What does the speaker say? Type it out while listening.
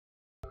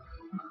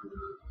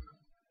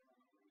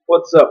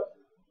What's up?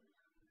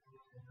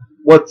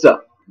 What's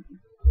up?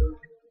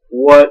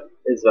 What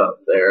is up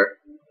there?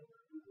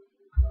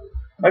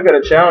 I got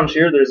a challenge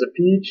here. There's a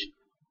peach,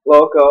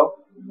 Loko,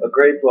 a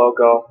grape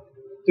Loko,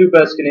 two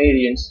best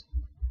Canadians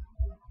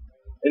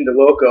into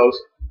Lokos,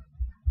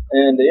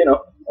 and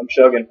I'm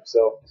chugging,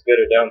 so let's get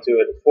it down to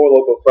it. 4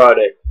 Loko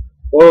Friday.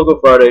 4 Loko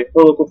Friday,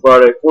 4 Loko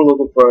Friday, 4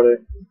 Loko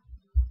Friday.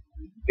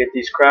 Get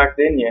these cracked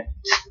in you.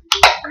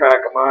 Crack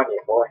them on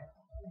you, boy.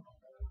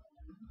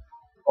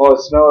 Oh,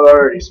 it smells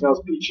already. It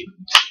smells peachy.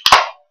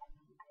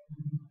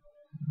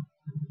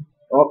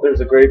 Oh, there's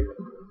a grape.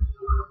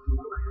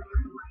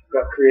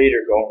 Got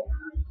creator going.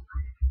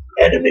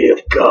 Enemy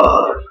of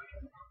God.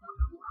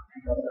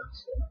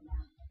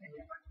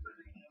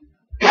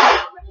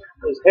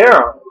 There's hair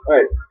on it.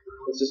 Alright,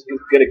 let's just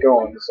get it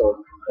going.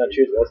 So,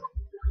 cheers, guys.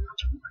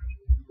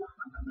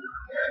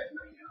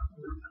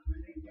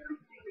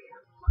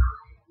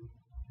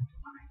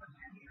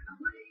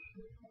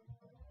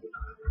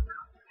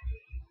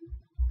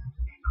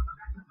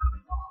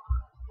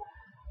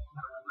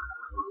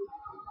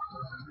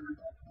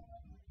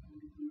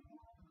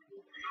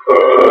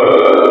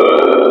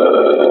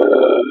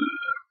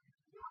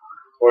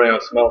 Pouring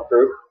on smell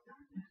proof.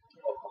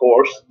 Of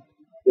course,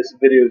 this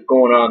video is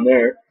going on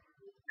there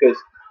because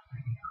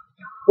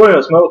pouring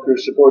on smell proof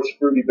supports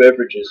fruity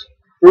beverages,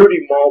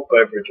 fruity malt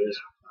beverages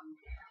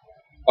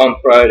on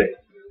Friday.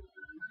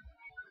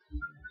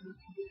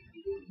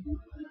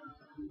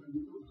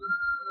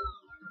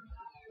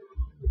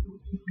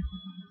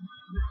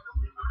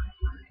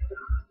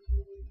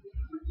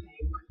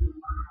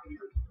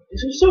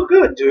 These are so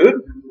good,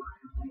 dude.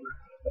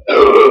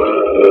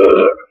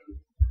 Oh,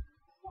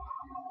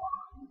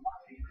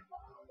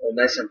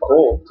 nice and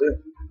cold too.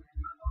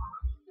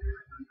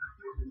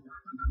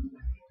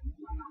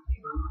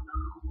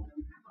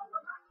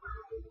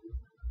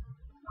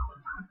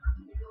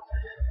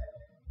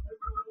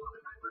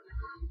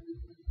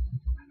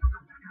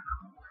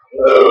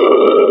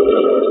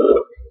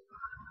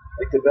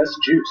 Like the best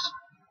juice.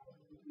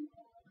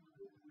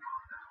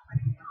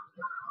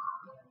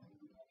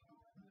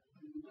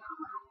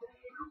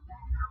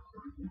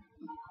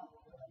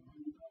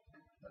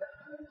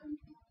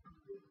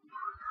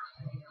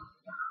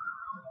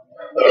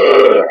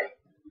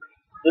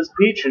 This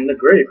peach and the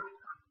grape,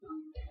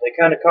 they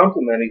kind of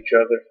complement each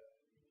other.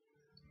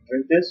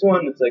 Drink this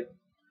one, it's like,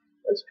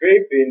 that's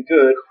grapey and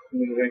good. And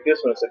then you drink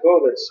this one, it's like,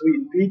 oh, that's sweet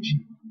and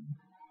peachy.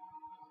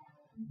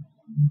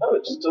 Oh,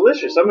 it's just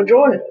delicious. I'm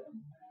enjoying it.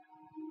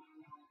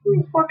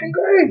 It's fucking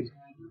great.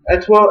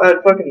 At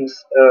fucking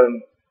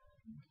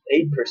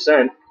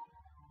 8%,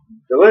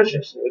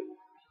 delicious.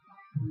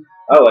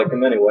 I like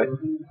them anyway.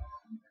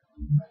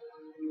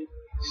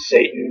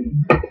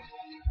 Satan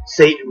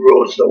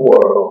rules the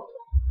world.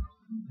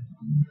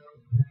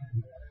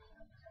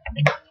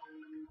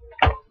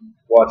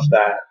 Watch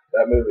that.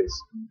 That movie's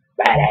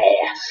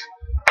badass.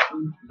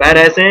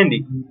 Badass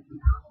Andy.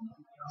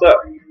 What's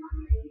up?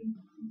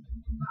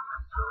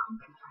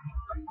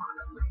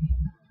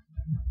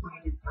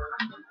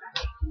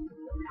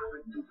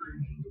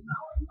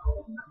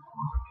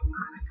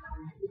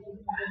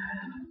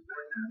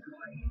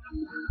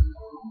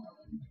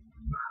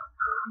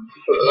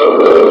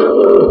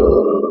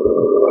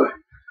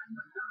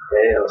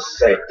 Hail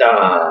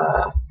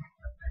Satan.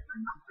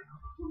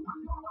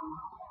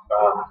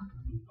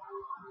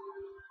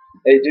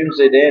 Hey,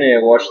 Doomsday Danny, I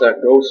watched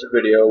that ghost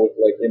video with,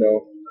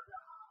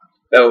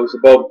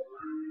 Beelzebub,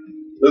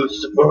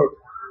 Lucifer,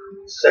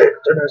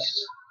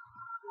 Satanist.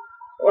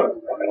 Oh,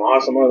 fucking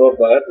awesome. I love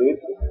that, dude.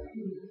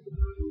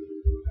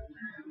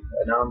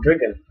 And now I'm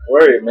drinking.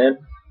 Where are you, man?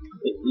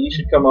 You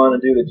should come on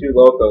and do the 2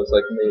 Lokos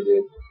like me,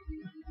 dude.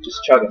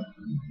 Just chugging.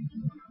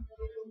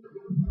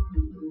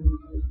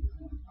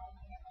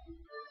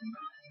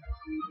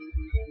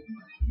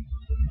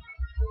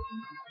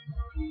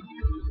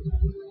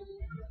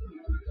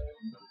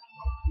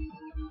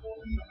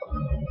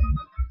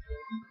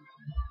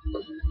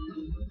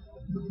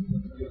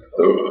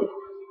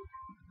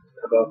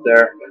 About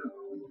there.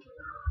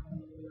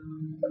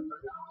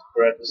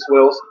 We're at the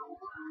Swills.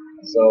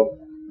 So,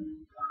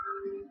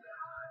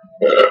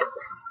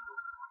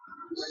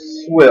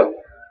 Swill.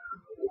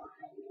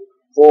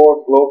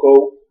 4 Loko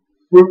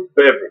fruit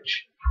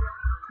beverage.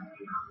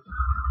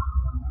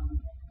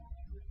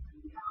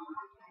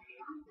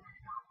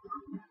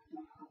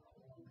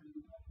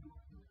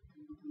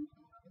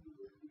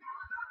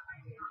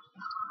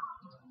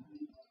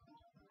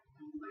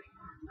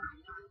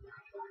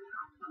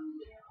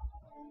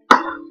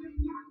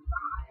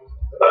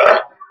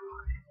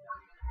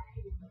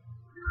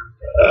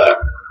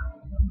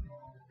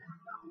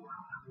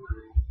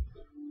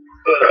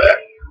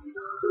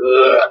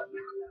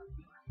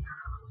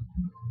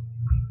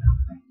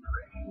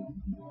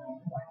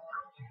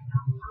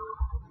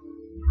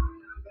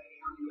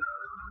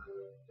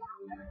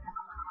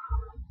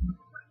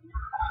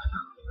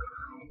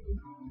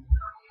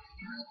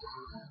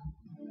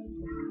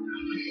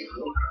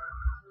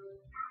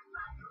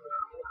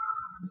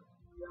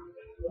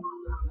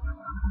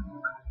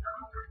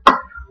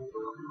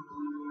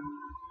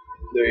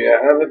 There you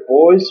have it,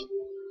 boys.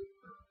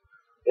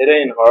 It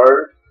ain't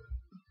hard,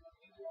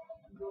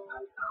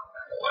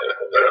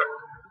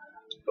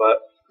 but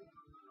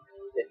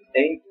it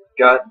ain't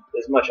got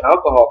as much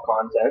alcohol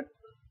content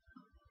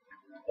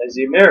as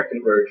the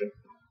American version.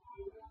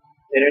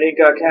 And it ain't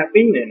got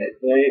caffeine in it.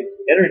 It ain't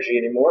energy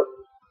anymore.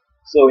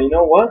 So you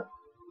know what?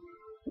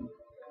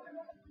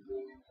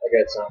 I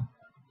got some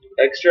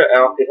extra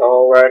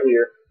alcohol right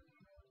here.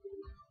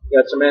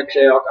 Got some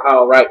extra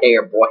alcohol right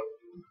there, boy.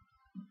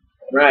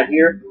 And right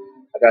here,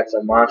 I got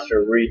some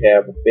Monster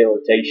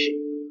Rehabilitation.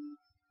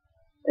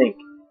 Think.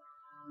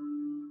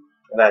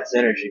 That's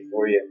energy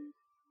for you.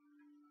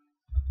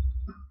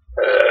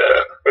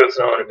 That's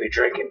not to be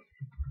drinking.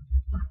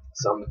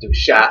 So I'm gonna do a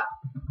shot.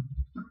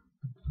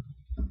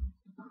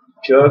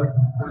 Chug.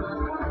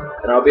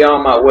 And I'll be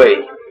on my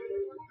way,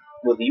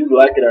 whether you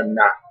like it or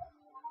not.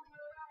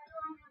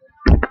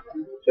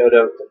 Showed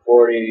up to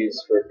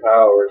 40s for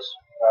powers.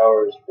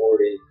 Powers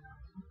 40.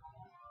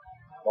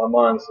 My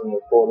mind's in the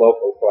full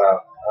local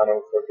cloud. I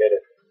don't forget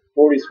it.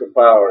 40s for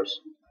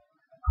powers.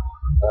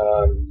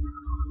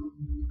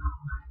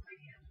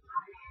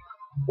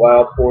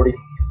 Wild 40.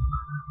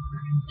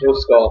 Joe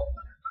Skull.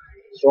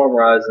 Storm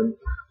Rising.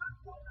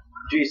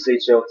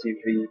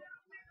 GCHLTV.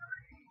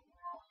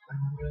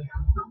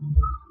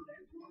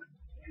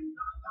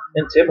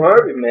 And Tim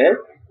Harvey, man.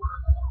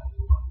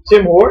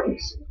 Tim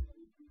Hortons.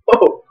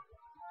 Oh.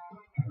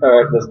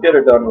 Alright, let's get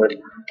her done with.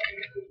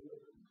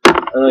 I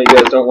know you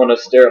guys don't want to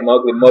stare at my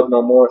ugly mug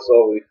no more,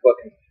 so we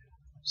fucking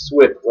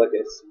swift like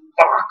a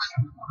fox.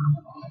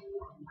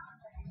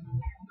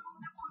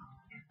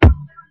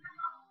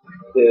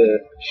 The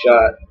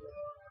shot.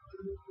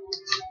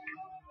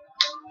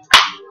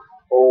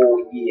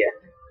 Oh yeah.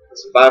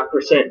 It's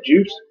 5%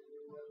 juice.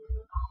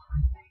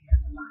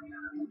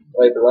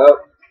 Label out.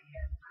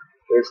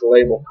 There's the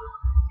label.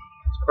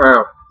 It's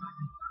Crown.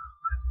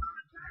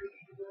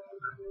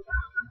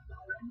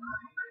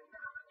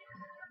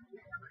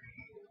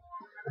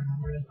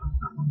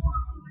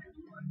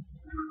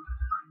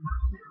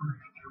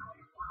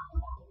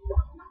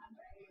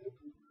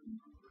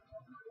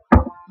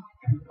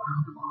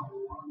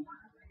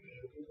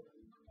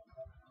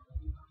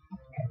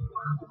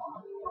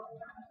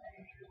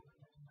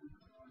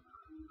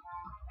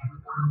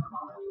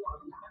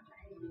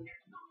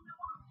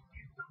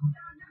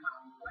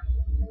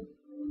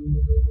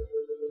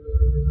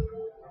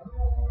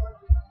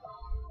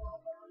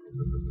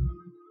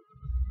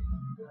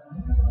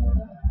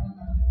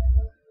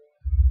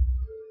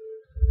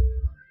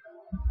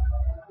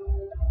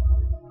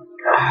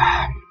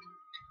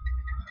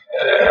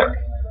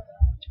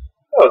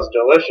 That was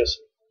delicious.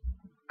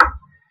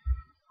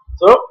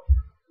 So,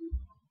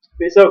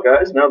 peace out,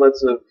 guys. Now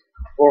that's a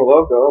 4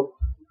 Loko.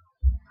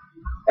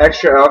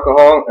 Extra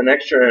alcohol and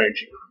extra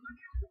energy.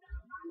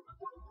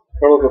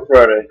 4 Loko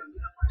Friday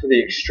to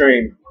the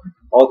extreme,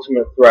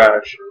 ultimate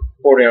thrash,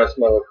 40-ounce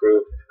Mother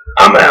Crew.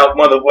 I'm out,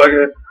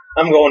 motherfucker.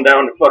 I'm going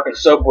down to fucking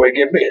Subway.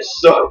 Give me a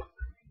sub.